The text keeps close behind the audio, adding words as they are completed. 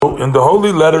So, in the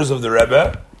Holy Letters of the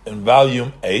Rebbe, in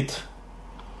volume 8,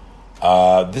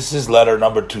 this is letter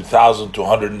number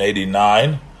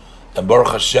 2289, and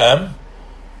Baruch Hashem,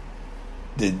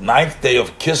 the 9th day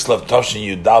of Kislev, Toshin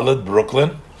Yudalit,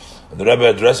 Brooklyn, and the Rebbe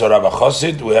addressed our Rabbi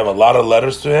Chassid. We have a lot of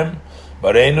letters to him.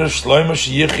 Bareinu Shloimo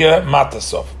Sheyichya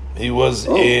Matasov. He was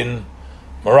in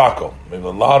Morocco. We have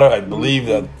a lot of, I believe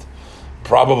that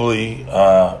probably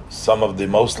some of the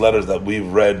most letters that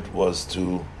we've read was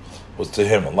to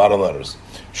him, a lot of letters.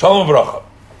 Shalom Bracha.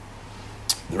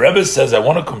 The Rebbe says, I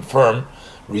want to confirm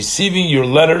receiving your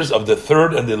letters of the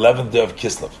 3rd and the 11th day of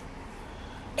Kislev.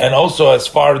 And also as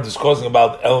far as discussing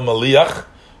about El Maliach,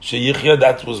 Sheyichya,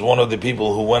 that was one of the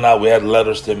people who went out. We had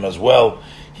letters to him as well.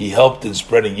 He helped in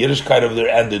spreading Yiddishkeit over there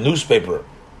and the newspaper.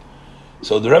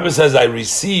 So the Rebbe says, I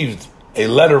received a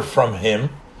letter from him,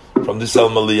 from this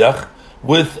El Maliach,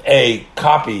 with a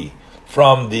copy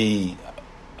from the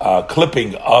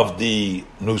clipping of the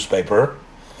newspaper,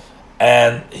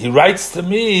 and he writes to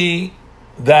me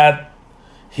that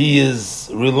he is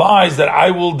realized that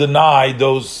I will deny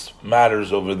those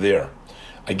matters over there.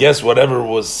 I guess whatever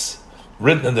was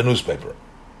written in the newspaper.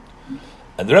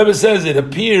 And the Rebbe says it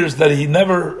appears that he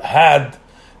never had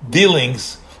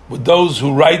dealings with those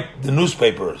who write the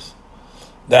newspapers.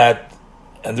 And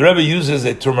the Rebbe uses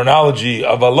a terminology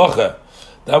of halacha,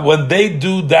 that when they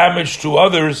do damage to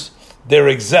others, they're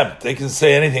exempt. They can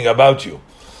say anything about you.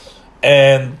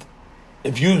 And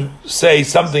if you say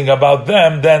something about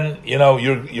them, then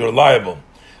you're liable.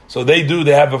 So they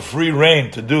have a free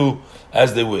rein to do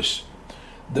as they wish.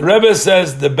 The Rebbe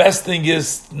says the best thing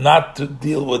is not to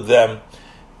deal with them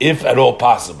if at all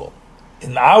possible.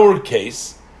 In our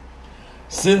case,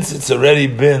 since it's already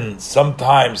been some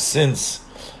time since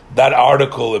that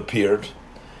article appeared,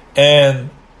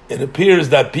 and it appears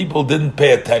that people didn't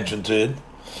pay attention to it,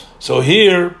 so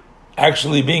here,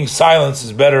 actually being silenced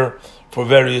is better for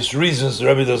various reasons the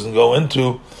Rebbe doesn't go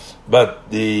into, but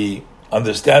the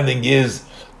understanding is,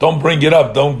 don't bring it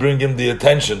up, don't bring him the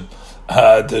attention,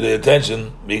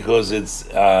 because it's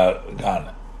gone.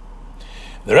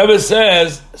 The Rebbe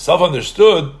says,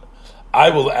 self-understood, I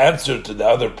will answer to the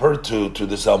other to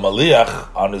this Al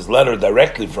Maliach on his letter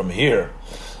directly from here.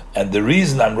 And the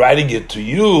reason I'm writing it to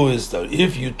you is that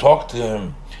if you talk to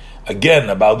him again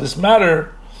about this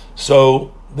matter,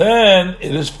 so then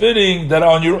it is fitting that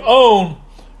on your own,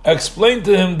 explain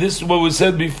to him this is what we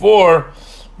said before,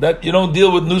 that you don't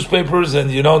deal with newspapers and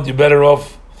you're better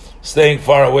off staying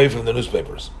far away from the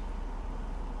newspapers.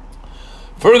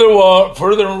 Further, well,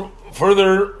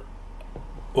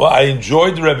 I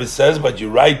enjoyed the Rebbe says, but you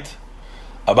write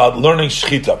about learning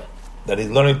shechitah, that he's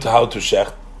learning how to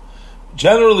shecht.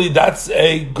 Generally, that's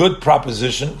a good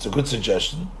proposition. It's a good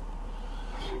suggestion.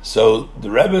 So the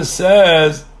Rebbe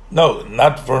says, no,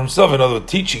 not for himself, another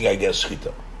teaching, I guess,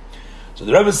 shechitah. So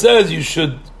the Rebbe says you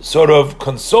should sort of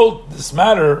consult this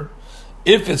matter,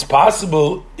 if it's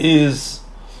possible, is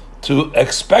to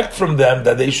expect from them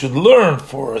that they should learn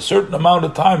for a certain amount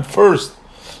of time first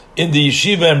in the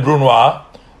yeshiva in Brunois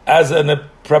as a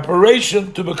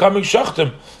preparation to becoming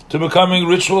shachtim, to becoming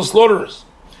ritual slaughterers.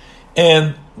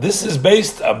 And this is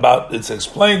it's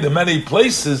explained in many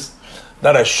places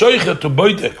that a shechitah to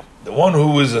ubedikah, the one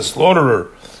who is a slaughterer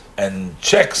and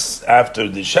checks after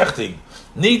the shechting,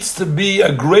 needs to be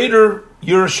a greater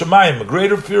yirah shamayim, a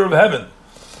greater fear of heaven.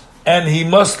 And he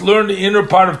must learn the inner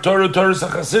part of Torah and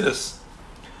Chassidus.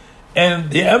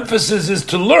 And the emphasis is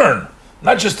to learn,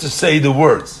 not just to say the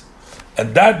words.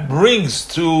 And that brings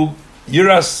to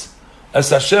yiras as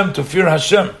Hashem, to fear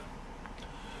Hashem.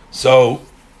 So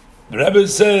the Rebbe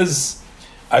says,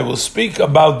 I will speak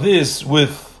about this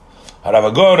with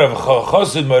Rav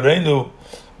Chassid Moreinu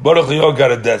Baruch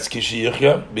Yogaradetsky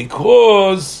Sheyichya,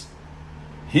 because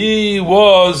he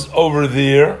was over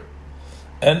there,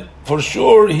 and for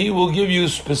sure he will give you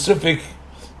specific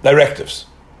directives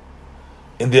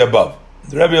in the above.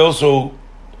 The Rebbe also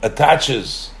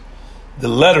attaches the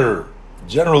letter,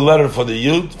 general letter for the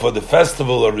youth, for the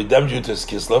festival of Redemption to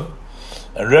Kislev,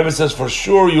 and Rebbe says for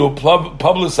sure you will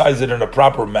publicize it in a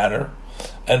proper manner,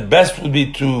 and best would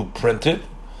be to print it,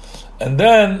 and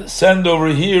then send over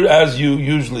here, as you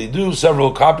usually do,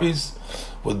 several copies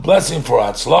with blessing for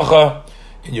Hatzlacha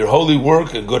in your holy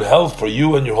work and good health for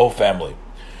you and your whole family.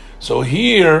 So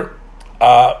here,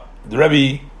 the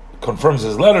Rebbe confirms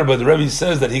his letter, but the Rebbe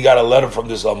says that he got a letter from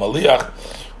this Al Maliach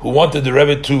who wanted the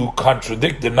Rebbe to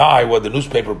deny what the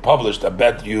newspaper published. I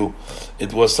bet you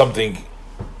it was something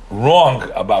wrong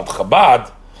about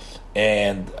Chabad,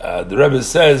 and the Rebbe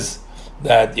says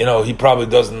that he probably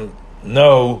doesn't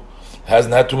know,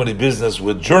 hasn't had too many business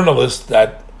with journalists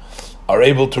that are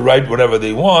able to write whatever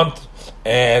they want,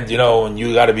 and and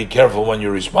you got to be careful when you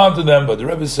respond to them. But the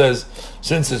Rebbe says,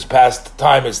 since it's past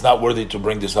time, it's not worthy to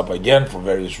bring this up again for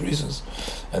various reasons.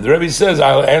 And the Rebbe says,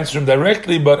 I'll answer him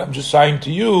directly, but I'm just saying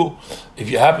to you, if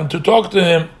you happen to talk to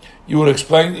him, you would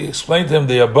explain to him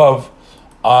the above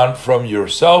on from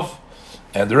yourself.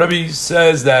 And the Rebbe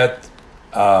says that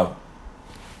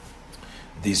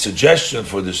the suggestion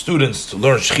for the students to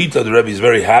learn shechitah, the Rebbe is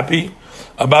very happy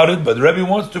about it, but the Rebbe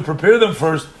wants to prepare them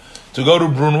first to go to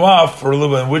Brunois for a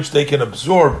little bit, in which they can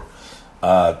absorb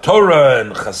Torah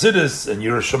and Chassidus and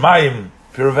Yerushalayim,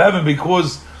 fear of heaven,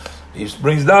 because he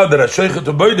brings down that a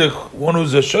shechitah ubedikah, one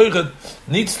who's a shechitah,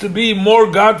 needs to be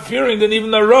more God-fearing than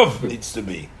even a Rav needs to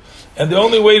be. And the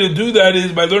only way to do that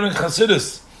is by learning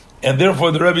Chassidus. And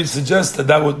therefore the Rebbe suggests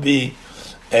that would be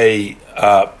a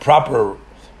proper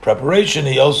preparation.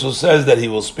 He also says that he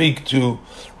will speak to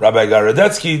Rabbi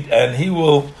Garadetsky and he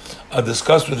will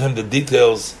discuss with him the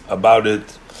details about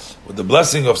it with the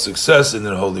blessing of success in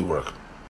their holy work.